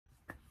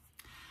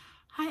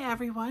Hi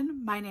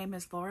everyone, my name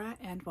is Laura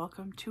and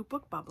welcome to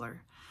Book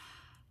Bubbler.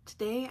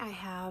 Today I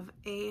have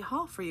a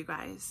haul for you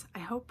guys. I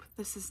hope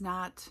this is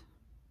not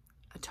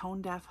a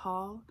tone-deaf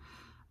haul.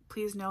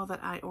 Please know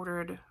that I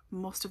ordered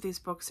most of these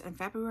books in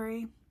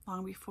February,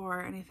 long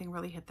before anything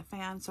really hit the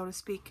fan, so to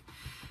speak.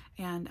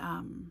 And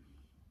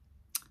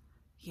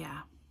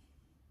yeah,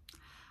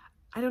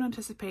 I don't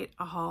anticipate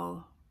a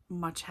haul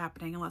much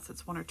happening unless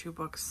it's one or two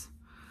books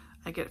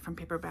I get from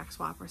paperback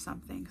swap or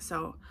something.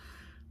 So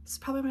this is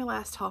probably my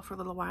last haul for a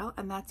little while,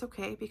 and that's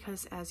okay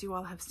because as you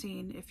all have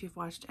seen, if you've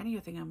watched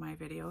anything on my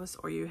videos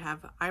or you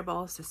have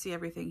eyeballs to see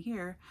everything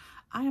here,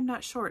 I am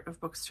not short of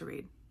books to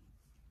read.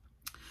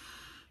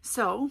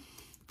 So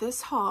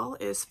this haul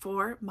is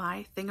for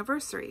my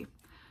Thingaversary.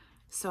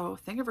 So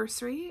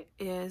Thingaversary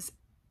is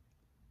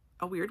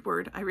a weird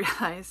word, I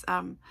realize.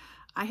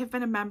 I have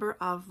been a member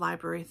of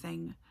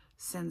LibraryThing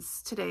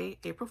since today,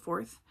 April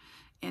 4th,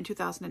 in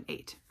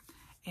 2008.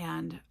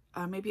 And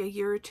maybe a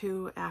year or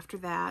two after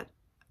that,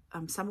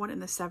 someone in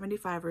the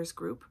 75ers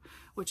group,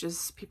 which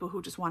is people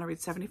who just want to read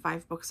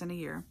 75 books in a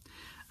year,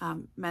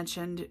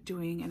 mentioned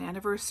doing an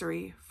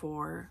anniversary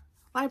for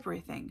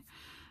LibraryThing.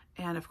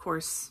 And of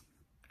course,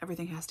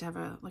 everything has to have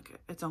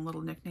its own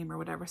little nickname or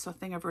whatever. So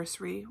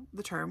Thingaversary,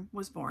 the term,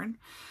 was born.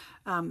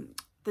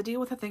 The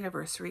deal with a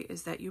Thingaversary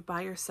is that you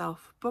buy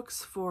yourself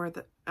books for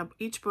a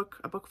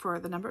book for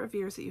the number of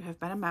years that you have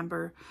been a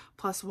member,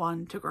 plus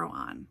one to grow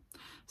on.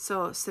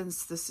 So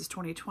since this is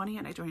 2020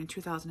 and I joined in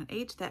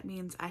 2008, that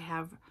means I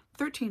have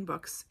 13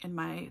 books in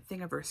my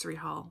Thingaversary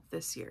haul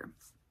this year.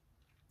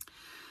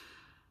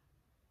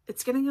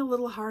 It's getting a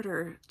little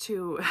harder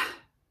to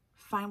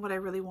find what I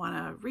really want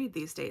to read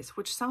these days,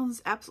 which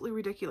sounds absolutely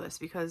ridiculous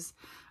because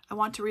I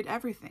want to read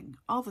everything,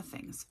 all the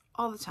things,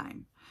 all the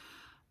time.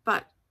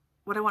 But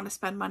what I want to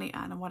spend money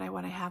on and what I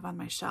want to have on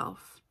my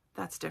shelf,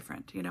 that's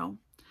different, you know?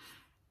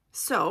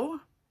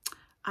 So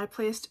I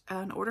placed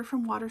an order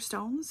from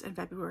Waterstones in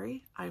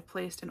February. I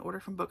placed an order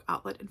from Book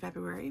Outlet in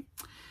February.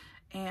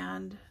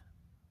 And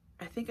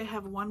I think I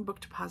have one book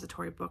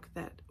depository book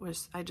that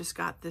I just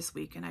got this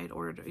week and I had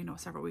ordered,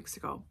 several weeks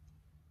ago.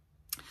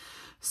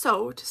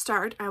 So to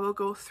start, I will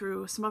go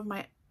through some of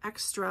my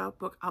extra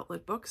Book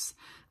Outlet books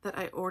that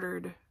I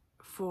ordered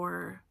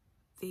for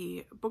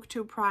the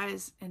BookTube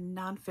prize in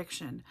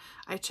nonfiction.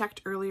 I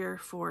checked earlier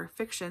for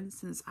fiction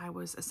since I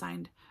was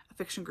assigned a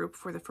fiction group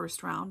for the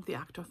first round, the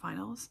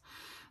octofinals.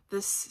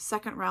 This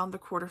second round, the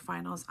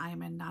quarterfinals, I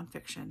am in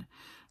nonfiction.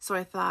 So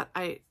I thought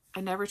I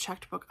never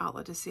checked Book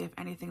Outlet to see if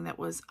anything that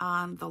was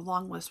on the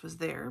long list was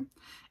there,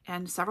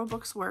 and several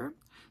books were.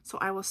 So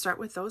I will start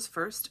with those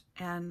first.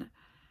 And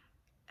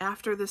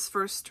after this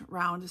first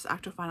round, this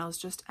octofinals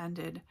just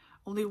ended,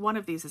 only one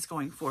of these is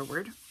going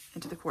forward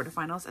into the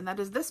quarterfinals, and that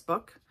is this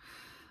book,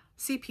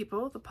 Sea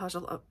People, The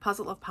Puzzle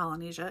of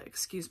Polynesia,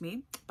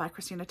 by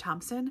Christina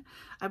Thompson.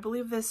 I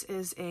believe this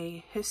is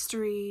a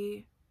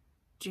history,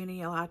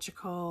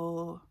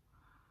 genealogical,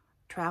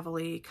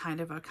 travel-y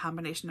kind of a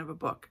combination of a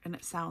book, and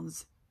it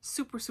sounds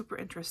super, super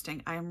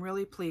interesting. I am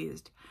really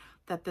pleased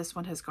that this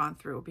one has gone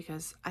through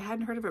because I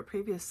hadn't heard of it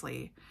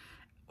previously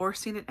or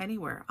seen it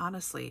anywhere,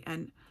 honestly,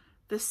 and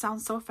this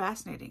sounds so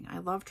fascinating. I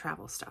love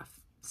travel stuff.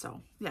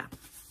 So yeah,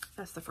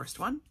 that's the first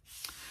one.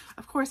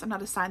 Of course, I'm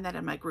not assigned that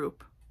in my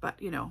group, but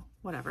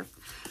whatever.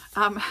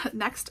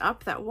 Next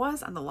up, that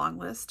was on the long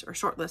list, or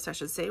short list, I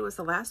should say, was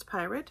The Last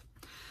Pirate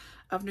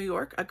of New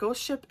York, A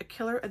Ghost Ship, a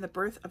Killer, and the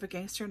Birth of a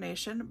Gangster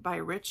Nation by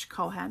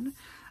Cohen.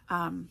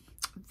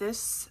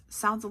 This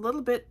sounds a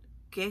little bit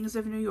Gangs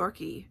of New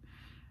York-y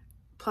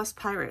plus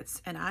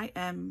pirates, and I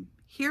am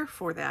here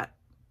for that.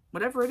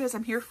 Whatever it is,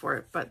 I'm here for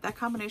it, but that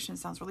combination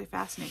sounds really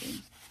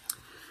fascinating.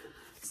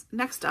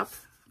 Next up,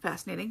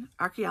 fascinating,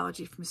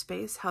 Archaeology from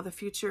Space, How the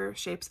Future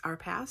Shapes Our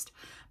Past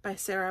by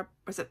Sarah,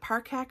 was it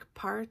Parcak?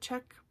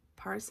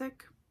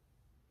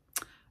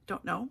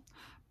 Don't know.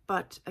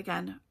 But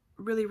again,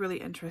 really,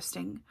 really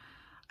interesting.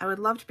 I would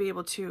love to be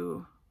able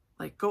to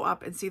go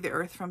up and see the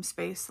Earth from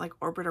space,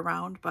 orbit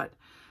around, but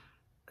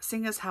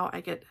seeing as how I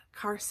get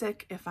car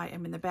sick if I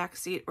am in the back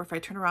seat or if I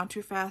turn around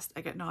too fast,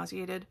 I get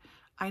nauseated.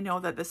 I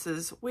know that this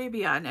is way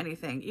beyond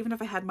anything. Even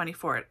if I had money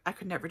for it, I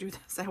could never do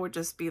this. I would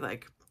just be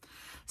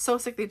so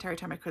sick the entire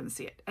time I couldn't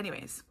see it.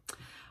 Anyways,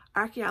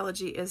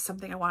 archaeology is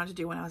something I wanted to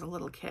do when I was a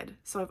little kid.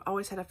 So I've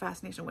always had a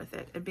fascination with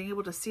it. And being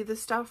able to see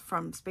this stuff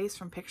from space,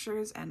 from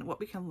pictures, and what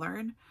we can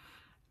learn,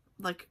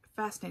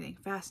 fascinating,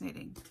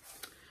 fascinating.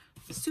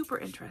 Super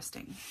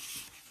interesting.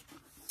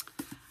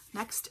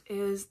 Next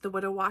is The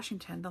Widow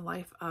Washington, The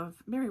Life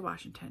of Mary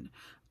Washington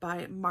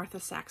by Martha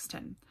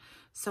Saxton.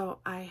 So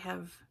I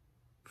have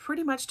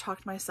pretty much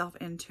talked myself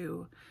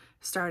into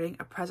starting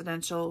a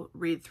presidential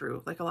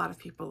read-through, like a lot of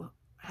people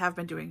have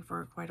been doing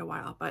for quite a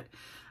while. But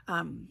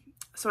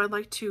so I'd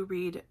like to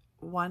read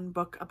one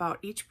book about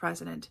each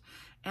president,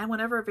 and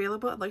whenever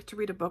available, I'd like to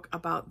read a book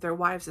about their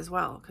wives as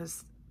well,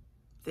 because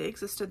they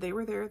existed, they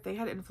were there, they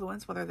had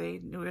influence, whether they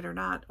knew it or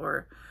not,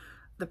 or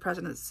the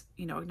presidents,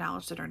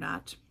 acknowledged it or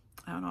not.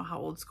 I don't know how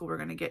old school we're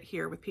going to get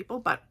here with people,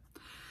 but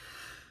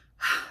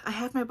I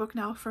have my book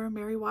now for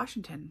Mary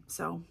Washington,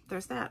 so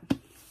there's that.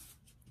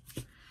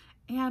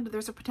 And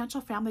there's a potential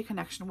family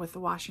connection with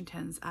the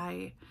Washingtons.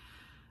 A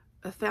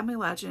family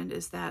legend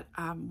is that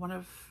one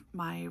of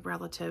my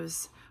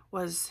relatives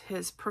was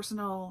his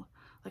personal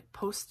like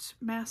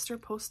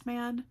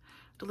postman,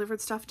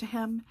 delivered stuff to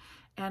him.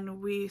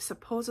 And we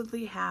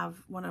supposedly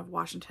have one of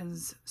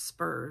Washington's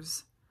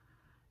spurs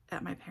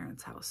at my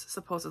parents' house,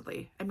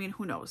 supposedly. I mean,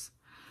 who knows?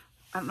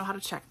 I don't know how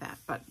to check that,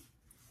 but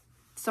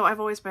so I've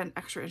always been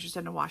extra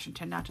interested in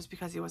Washington, not just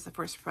because he was the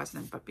first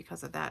president, but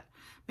because of that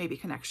maybe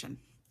connection.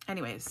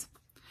 Anyways,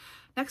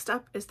 next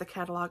up is the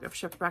Catalogue of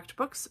Shipwrecked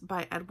Books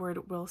by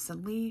Edward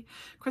Wilson Lee.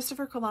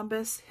 Christopher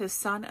Columbus, his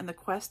son, and the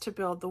quest to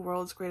build the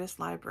world's greatest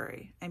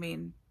library. I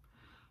mean,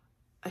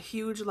 a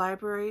huge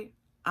library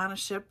on a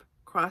ship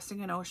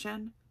crossing an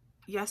ocean.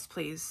 Yes,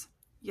 please.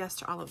 Yes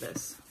to all of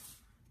this.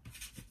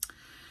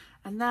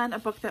 And then a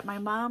book that my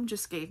mom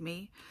just gave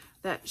me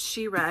that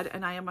she read,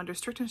 and I am under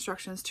strict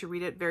instructions to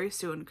read it very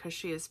soon because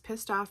she is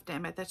pissed off,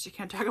 damn it, that she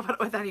can't talk about it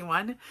with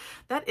anyone.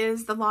 That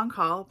is The Long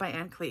Haul by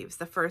Anne Cleeves,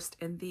 the first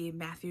in the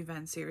Matthew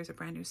Venn series, a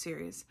brand new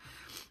series.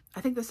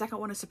 I think the second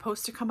one is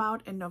supposed to come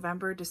out in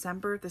November,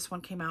 December. This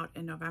one came out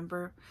in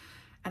November.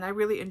 And I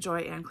really enjoy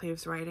Anne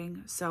Cleeves'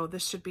 writing, so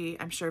this should be,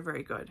 I'm sure,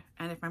 very good.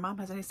 And if my mom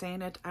has any say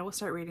in it, I will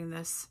start reading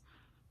this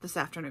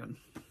afternoon.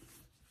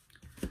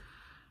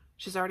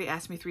 She's already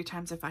asked me 3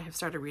 times if I have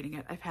started reading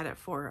it. I've had it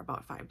for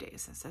about 5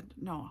 days. I said,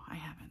 no, I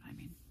haven't. I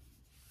mean,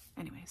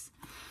 anyways.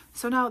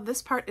 So now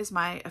this part is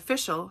my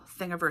official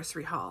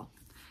Thingaversary haul.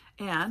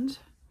 And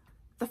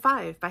The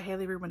Five by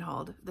Haley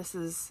Rubenhold. This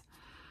is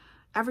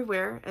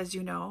everywhere, as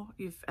you know.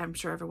 I'm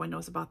sure everyone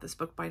knows about this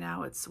book by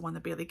now. It's won the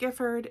Bailey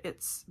Gifford.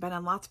 It's been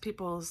on lots of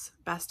people's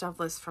best of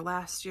lists for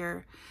last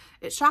year.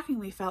 It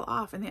shockingly fell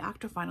off in the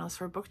octofinals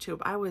for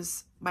BookTube.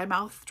 My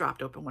mouth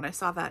dropped open when I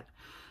saw that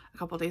a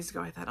couple days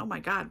ago. I thought, oh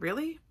my God,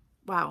 really?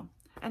 Wow.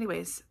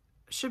 Anyways,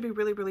 should be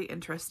really, really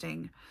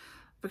interesting.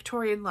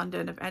 Victorian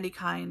London of any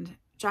kind.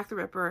 Jack the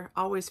Ripper,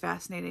 always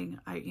fascinating.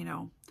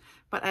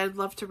 But I'd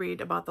love to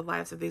read about the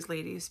lives of these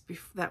ladies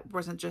that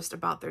wasn't just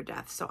about their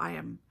death. So I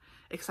am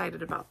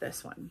excited about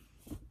this one.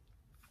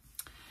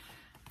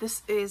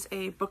 This is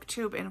a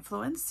BookTube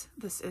influence.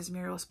 This is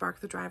Muriel Spark,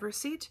 The Driver's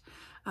Seat.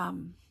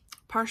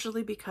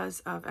 Partially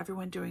because of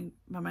everyone doing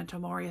Memento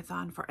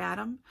Mori-a-thon for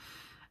Adam.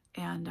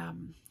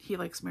 And he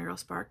likes Muriel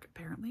Spark,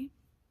 apparently.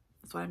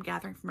 That's what I'm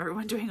gathering from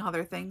everyone doing all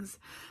their things.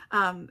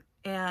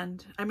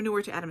 And I'm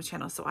newer to Adam's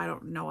channel, so I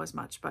don't know as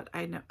much, but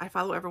I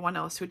follow everyone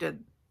else who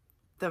did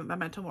the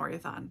Memento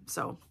Mori-a-thon.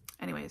 So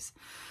anyways,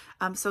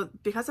 so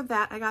because of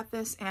that, I got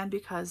this, and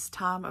because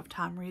Tom of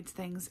Tom Reads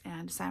Things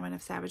and Simon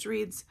of Savage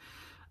Reads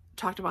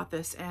talked about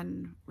this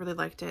and really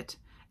liked it.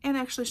 And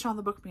actually Sean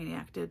the Book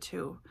Maniac did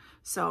too.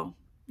 So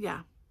yeah.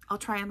 I'll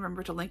try and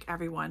remember to link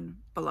everyone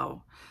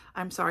below.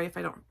 I'm sorry if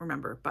I don't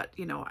remember, but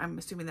I'm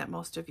assuming that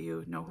most of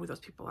you know who those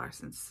people are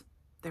since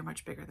they're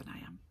much bigger than I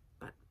am.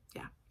 But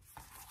yeah.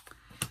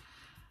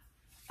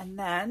 And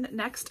then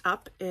next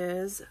up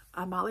is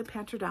Molly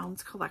Panter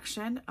Downs'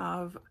 collection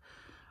of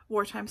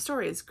wartime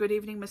stories. Good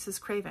Evening, Mrs.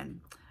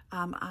 Craven.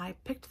 I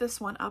picked this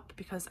one up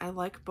because I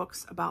like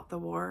books about the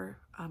war,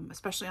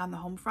 especially on the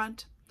home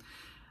front.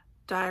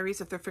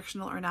 Diaries, if they're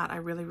fictional or not, I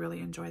really,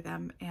 really enjoy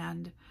them.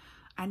 And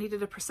I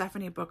needed a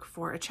Persephone book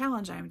for a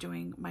challenge I'm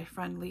doing. My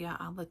friend Leah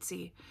on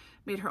Litzy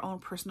made her own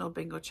personal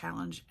bingo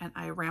challenge, and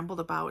I rambled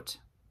about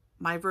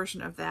my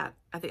version of that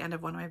at the end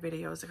of one of my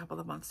videos a couple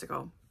of months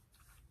ago,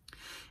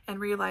 and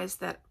realized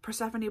that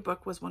Persephone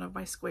book was one of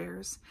my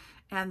squares,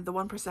 and the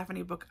one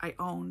Persephone book I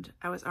owned,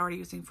 I was already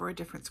using for a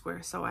different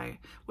square, so I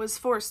was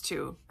forced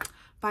to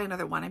buy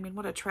another one. I mean,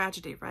 what a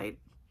tragedy, right?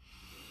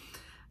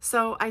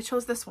 So I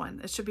chose this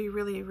one. It should be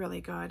really,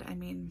 really good. I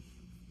mean,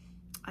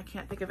 I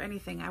can't think of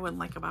anything I wouldn't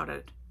like about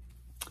it.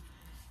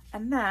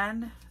 And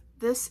then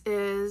this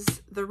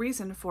is the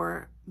reason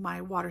for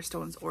my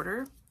Waterstones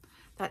order.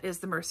 That is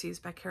The Mercies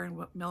by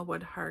Karen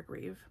Millwood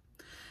Hargreave.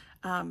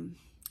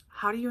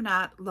 How do you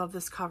not love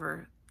this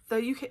cover?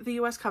 The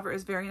US cover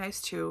is very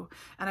nice too,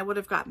 and I would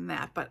have gotten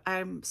that, but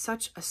I'm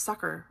such a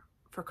sucker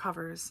for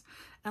covers.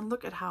 And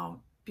look at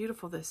how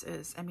beautiful this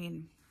is. I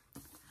mean,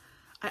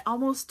 I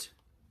almost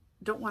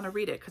don't want to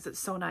read it because it's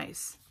so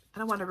nice. I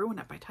don't want to ruin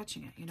it by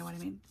touching it, you know what I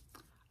mean?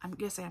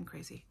 Yes, I am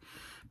crazy.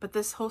 But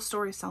this whole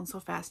story sounds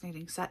so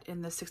fascinating, set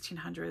in the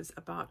 1600s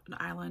about an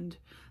island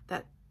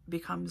that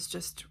becomes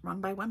just run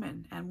by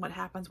women and what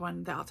happens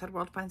when the outside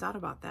world finds out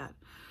about that.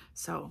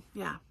 So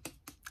yeah,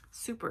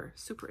 super,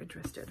 super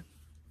interested.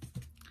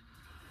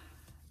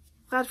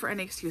 Glad for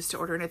any excuse to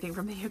order anything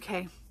from the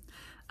UK.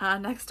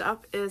 Next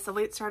up is The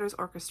Late Starters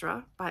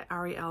Orchestra by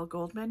Ari L.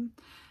 Goldman.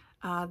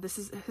 This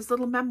is his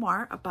little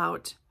memoir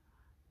about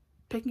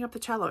picking up the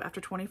cello after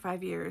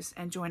 25 years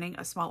and joining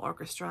a small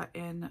orchestra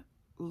in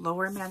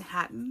Lower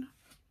Manhattan.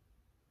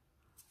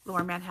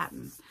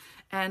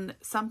 And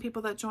some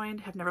people that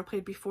joined have never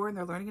played before and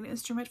they're learning an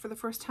instrument for the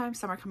first time.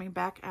 Some are coming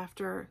back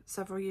after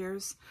several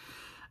years.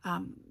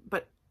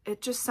 But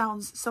it just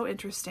sounds so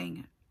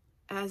interesting.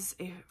 As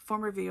a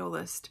former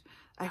violist,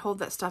 I hold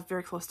that stuff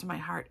very close to my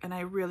heart, and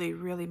I really,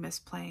 really miss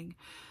playing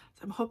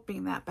I'm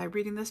hoping that by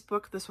reading this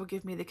book, this will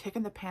give me the kick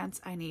in the pants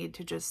I need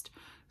to just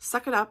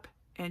suck it up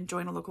and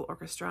join a local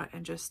orchestra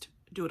and just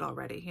do it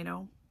already, you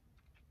know?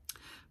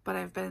 But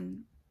I've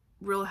been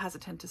real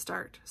hesitant to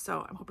start,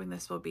 so I'm hoping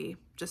this will be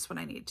just what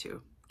I need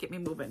to get me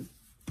moving,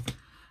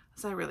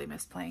 because I really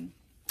miss playing.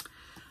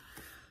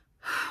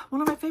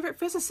 One of my favorite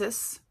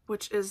physicists,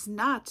 which is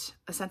not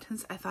a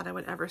sentence I thought I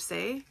would ever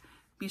say,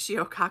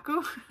 Michio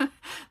Kaku.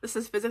 This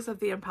is Physics of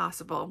the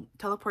Impossible,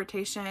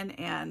 teleportation,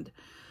 and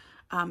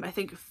I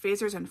think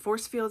phasers and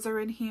force fields are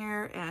in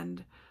here,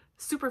 and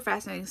super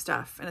fascinating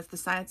stuff. And it's the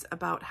science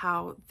about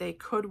how they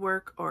could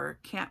work or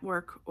can't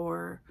work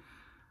or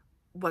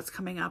what's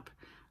coming up.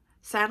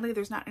 Sadly,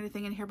 there's not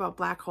anything in here about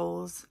black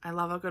holes. I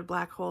love a good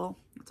black hole.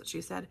 That's what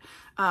she said.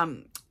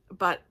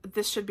 But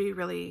this should be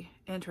really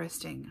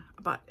interesting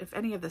about if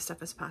any of this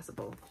stuff is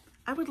possible.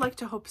 I would like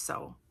to hope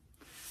so.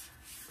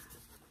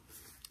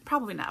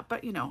 Probably not,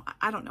 but you know,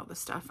 I don't know this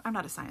stuff. I'm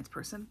not a science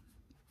person.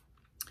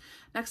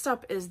 Next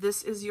up is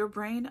This Is Your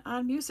Brain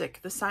on Music,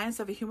 The Science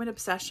of a Human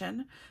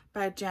Obsession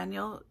by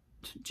Daniel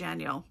J.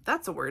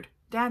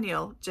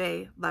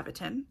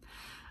 Levitin.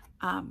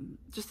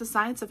 Just the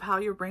science of how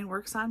your brain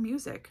works on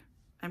music.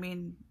 I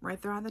mean,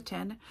 right there on the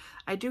tin.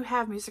 I do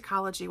have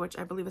Musicology, which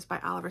I believe is by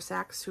Oliver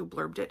Sacks, who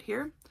blurbed it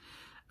here,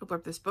 who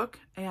blurbed this book,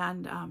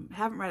 and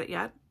haven't read it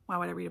yet. Why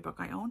would I read a book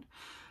I own?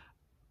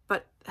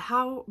 But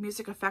how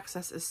music affects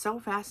us is so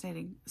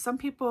fascinating. Some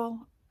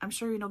people, I'm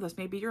sure you know this,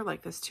 maybe you're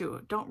like this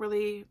too, don't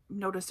really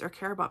notice or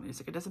care about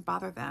music. It doesn't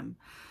bother them.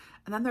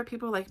 And then there are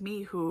people like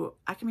me who,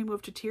 I can be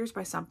moved to tears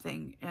by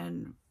something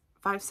in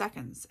 5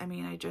 seconds. I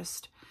mean,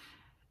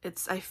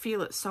 I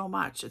feel it so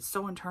much. It's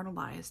so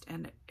internalized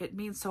and it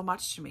means so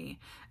much to me.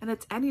 And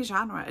it's any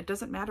genre. It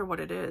doesn't matter what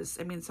it is.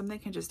 I mean, something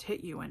can just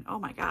hit you and oh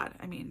my God,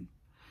 I mean,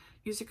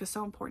 music is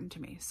so important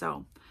to me.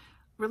 So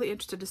really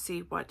interested to see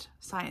what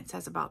science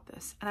says about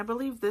this. And I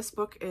believe this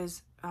book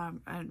is a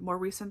more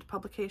recent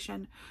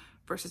publication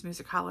versus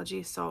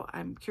Musicology. So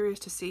I'm curious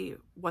to see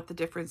what the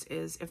difference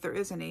is, if there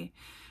is any,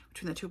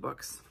 between the two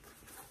books.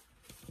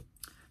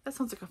 That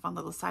sounds like a fun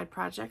little side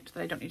project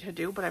that I don't need to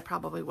do, but I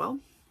probably will.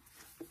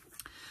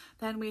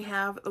 Then we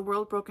have The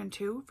World Broken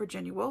 2,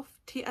 Virginia Woolf,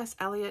 T.S.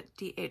 Eliot,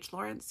 D.H.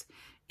 Lawrence,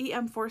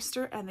 E.M.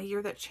 Forster, and the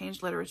Year That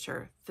Changed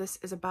Literature. This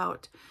is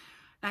about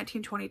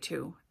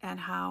 1922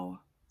 and how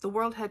the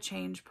world had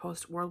changed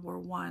post-World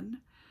War I,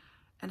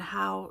 and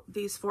how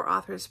these 4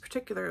 authors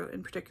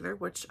in particular,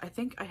 which I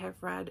think I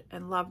have read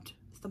and loved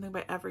something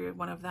by every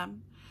one of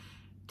them.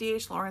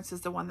 D.H. Lawrence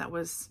is the one that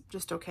was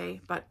just okay,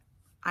 but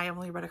I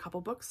only read a couple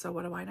books, so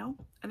what do I know?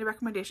 Any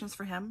recommendations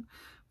for him?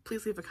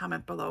 Please leave a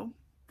comment below.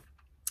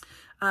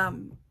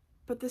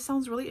 But this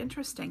sounds really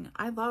interesting.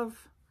 I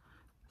love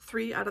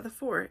 3 out of the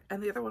 4,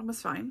 and the other one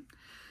was fine.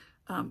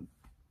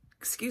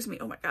 Excuse me.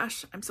 Oh my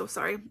gosh, I'm so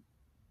sorry.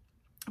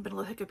 I've been a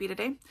little hiccupy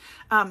today.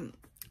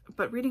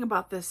 But reading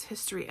about this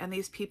history and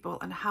these people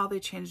and how they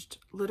changed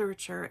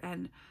literature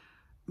and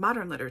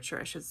modern literature,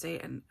 I should say,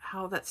 and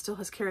how that still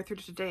has carried through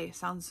to today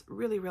sounds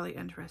really, really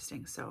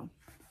interesting. So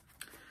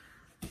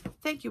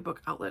thank you,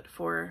 Book Outlet,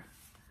 for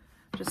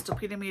just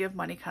depleting me of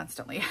money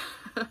constantly.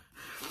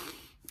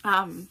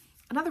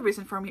 Another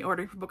reason for me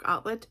ordering from Book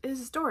Outlet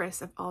is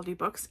Doris of Aldi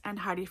Books and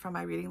Heidi from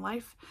My Reading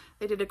Life.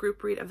 They did a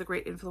group read of The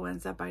Great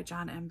Influenza by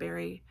John M.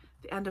 Barry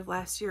the end of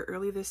last year,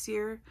 early this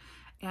year,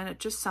 and it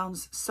just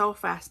sounds so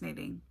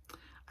fascinating.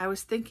 I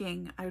was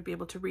thinking I would be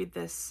able to read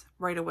this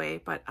right away,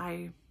 but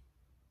I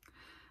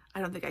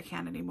don't think I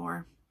can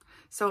anymore.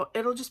 So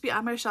it'll just be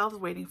on my shelves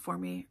waiting for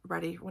me,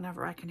 ready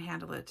whenever I can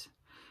handle it,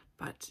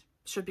 but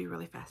should be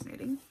really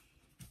fascinating.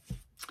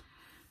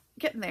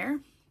 Getting there.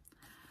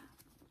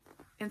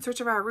 In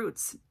Search of Our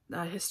Roots,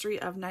 the history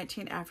of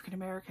 19 African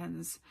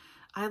Americans.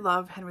 I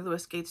love Henry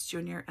Louis Gates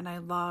Jr. and I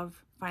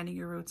love Finding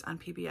Your Roots on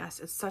PBS.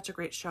 It's such a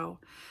great show.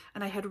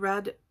 And I had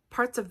read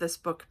parts of this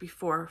book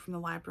before from the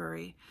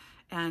library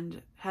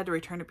and had to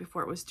return it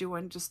before it was due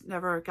and just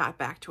never got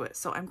back to it.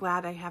 So I'm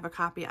glad I have a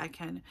copy I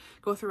can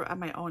go through on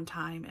my own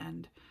time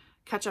and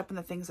catch up on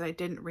the things that I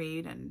didn't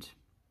read and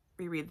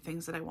reread the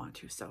things that I want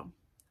to. So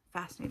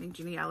fascinating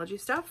genealogy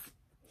stuff.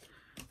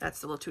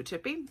 That's a little too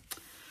tippy.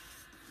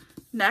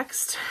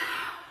 Next,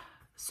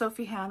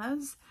 Sophie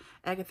Hannah's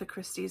Agatha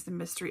Christie's The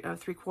Mystery of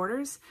Three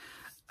Quarters.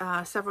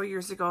 Several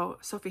years ago,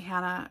 Sophie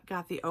Hannah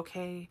got the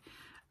okay,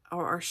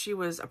 or she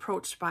was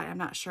approached by, I'm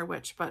not sure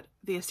which, but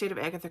the estate of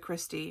Agatha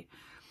Christie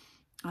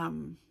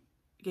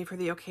gave her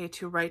the okay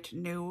to write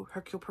new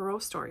Hercule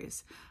Poirot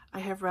stories. I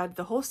have read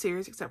the whole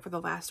series except for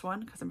the last one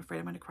because I'm afraid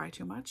I'm going to cry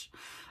too much.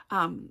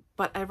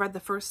 But I read the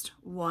first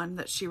one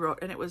that she wrote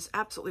and it was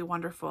absolutely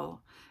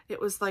wonderful. It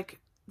was like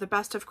the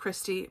best of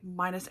Christie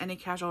minus any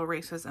casual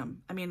racism.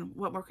 I mean,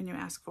 what more can you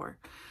ask for?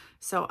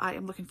 So I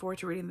am looking forward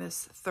to reading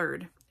this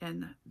third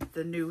in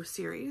the new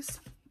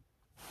series.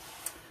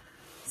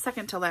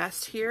 Second to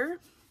last here,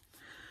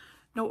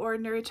 No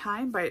Ordinary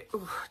Time by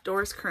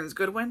Doris Kearns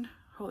Goodwin.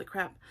 Holy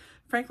crap.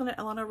 Franklin and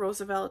Eleanor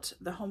Roosevelt,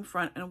 The Home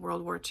Front in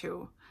World War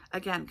II.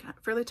 Again,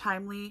 fairly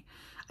timely.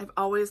 I've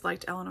always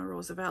liked Eleanor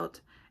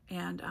Roosevelt,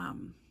 and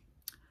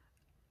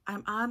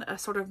I'm on a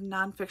sort of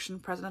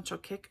nonfiction presidential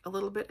kick a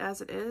little bit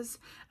as it is,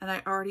 and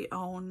I already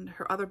own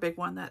her other big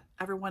one that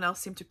everyone else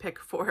seemed to pick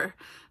for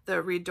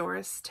the Read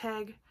Doris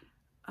tag,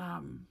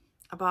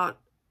 about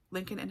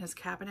Lincoln and his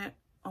cabinet.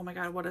 Oh my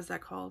God, what is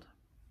that called?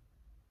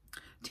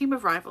 Team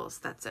of Rivals,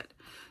 that's it.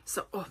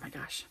 So, oh my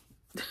gosh.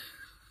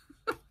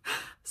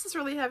 This is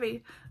really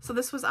heavy. So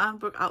this was on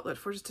Book Outlet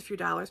for just a few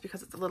dollars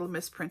because it's a little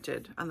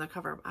misprinted on the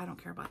cover. I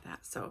don't care about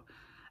that. So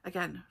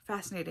again,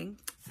 fascinating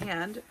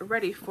and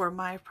ready for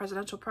my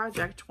presidential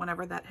project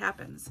whenever that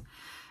happens.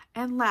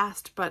 And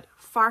last, but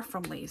far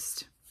from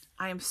least,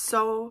 I am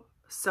so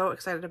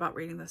excited about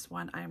reading this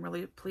one. I am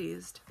really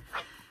pleased.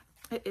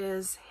 It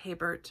is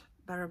Hebert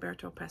by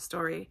Roberto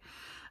Pastori.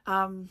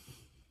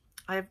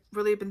 I've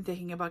really been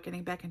thinking about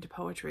getting back into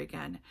poetry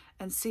again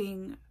and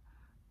seeing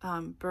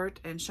Bert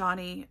and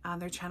Shawnee on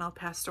their channel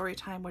Past Story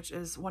Time, which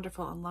is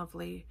wonderful and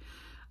lovely.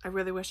 I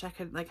really wish I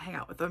could like hang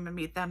out with them and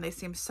meet them. They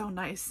seem so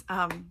nice.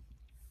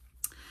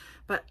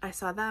 But I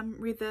saw them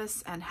read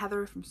this, and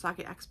Heather from Sake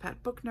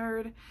Expat Book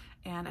Nerd,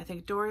 and I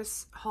think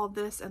Doris hauled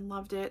this and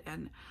loved it.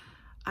 And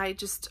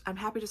I'm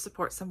happy to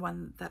support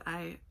someone that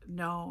I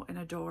know and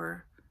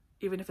adore,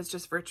 even if it's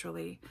just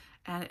virtually.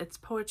 And it's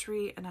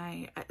poetry, and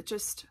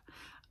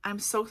I'm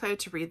so excited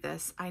to read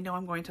this. I know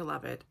I'm going to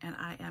love it, and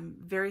I am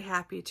very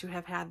happy to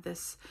have had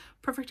this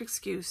perfect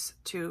excuse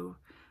to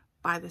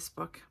buy this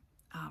book.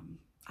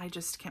 I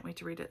just can't wait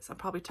to read it. So I'll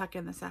probably tuck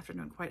in this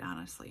afternoon, quite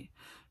honestly.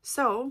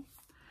 So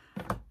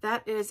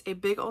that is a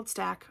big old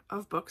stack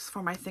of books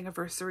for my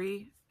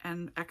Thingaversary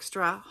and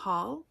extra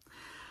haul.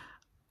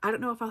 I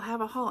don't know if I'll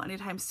have a haul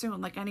anytime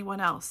soon, like anyone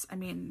else. I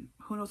mean,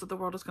 who knows what the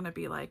world is going to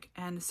be like?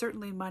 And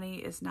certainly money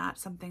is not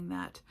something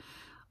that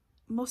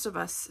most of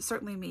us,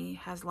 certainly me,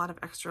 has a lot of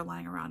extra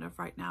lying around of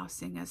right now,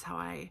 seeing as how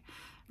I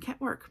can't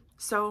work.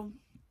 So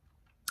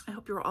I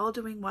hope you're all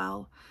doing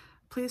well.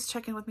 Please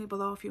check in with me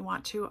below if you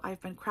want to.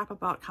 I've been crap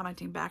about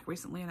commenting back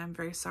recently, and I'm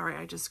very sorry.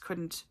 I just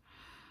couldn't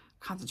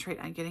concentrate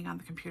on getting on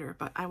the computer,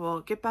 but I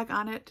will get back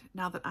on it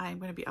now that I'm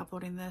going to be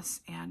uploading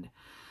this. And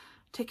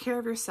take care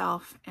of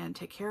yourself and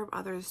take care of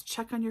others.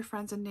 Check on your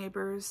friends and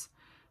neighbors.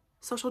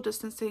 Social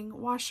distancing,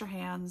 wash your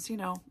hands, you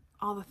know,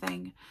 all the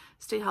thing.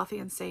 Stay healthy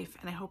and safe,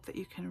 and I hope that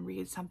you can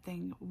read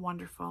something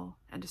wonderful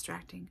and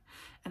distracting.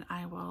 And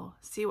I will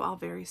see you all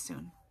very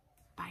soon.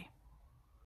 Bye.